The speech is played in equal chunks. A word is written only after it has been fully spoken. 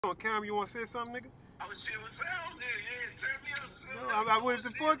Cam, you want to say something, nigga? I was shit was out there, yeah. Turn me up. No, I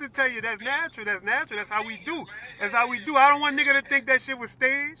wasn't supposed to tell you. That's natural. That's natural. That's how we do. That's how we do. I don't want nigga to think that shit was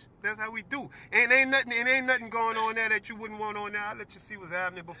staged. That's how we do. And ain't nothing going on there that you wouldn't want on there. I'll let you see what's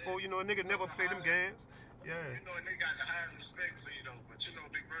happening before. You know, a nigga never play them games. Yeah. You know, a nigga got the highest respect for you, though. But you know,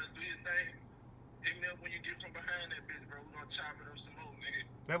 big brother, do your thing. Hit me up when you get from behind that bitch, bro. We gonna chop it up some more, nigga.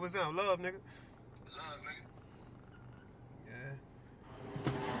 That was love, nigga. Love, nigga.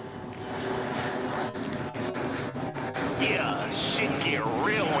 Yeah, shit get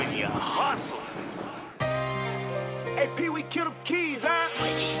real when you hustle. Hey, P, we kill them keys, huh?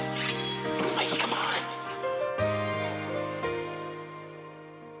 Mikey, come on.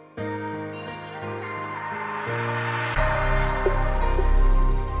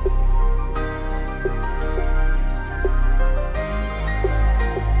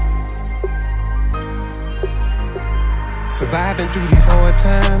 Surviving through these hard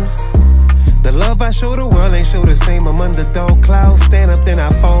times. The love I show the world ain't show the same. I'm underdog clouds, stand up then I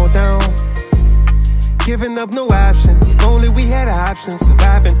fall down. Giving up no option, if only we had an option.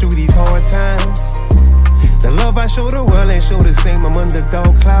 Surviving through these hard times. The love I show the world ain't show the same. I'm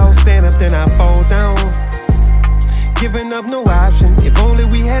underdog clouds, stand up then I fall down. Giving up no option, if only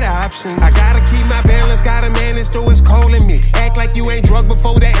we had options. I gotta keep my balance, gotta manage though it's calling me. Act like you ain't drunk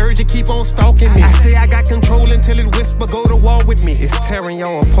before that urge, you keep on stalking me. I say I got control until it whisper, go to war with me. It's tearing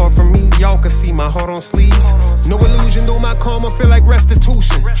y'all apart from me, y'all can see my heart on sleeves. No illusion, though my karma feel like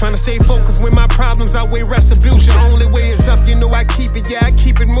restitution. Trying to stay focused when my problems outweigh retribution. The only way is up, you know I keep it, yeah I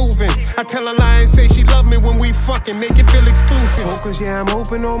keep it moving. I tell a lie and say she love me when we fucking, make it feel exclusive. Focus, yeah I'm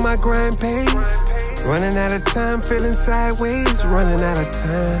open on my grind page. Running out of time, feeling sideways, running out of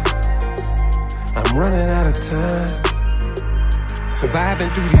time. I'm running out of time. Surviving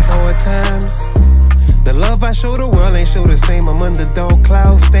through these hard times. The love I show the world ain't show the same. I'm underdog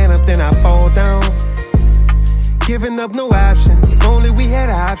clouds, stand up then I fall down. Giving up no option, if only we had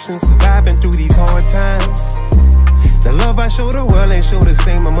an option. Surviving through these hard times. The love I show the world ain't show the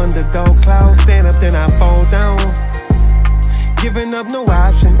same. I'm underdog clouds, stand up then I fall down. Giving up no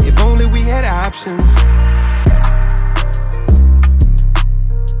option, if only we had options.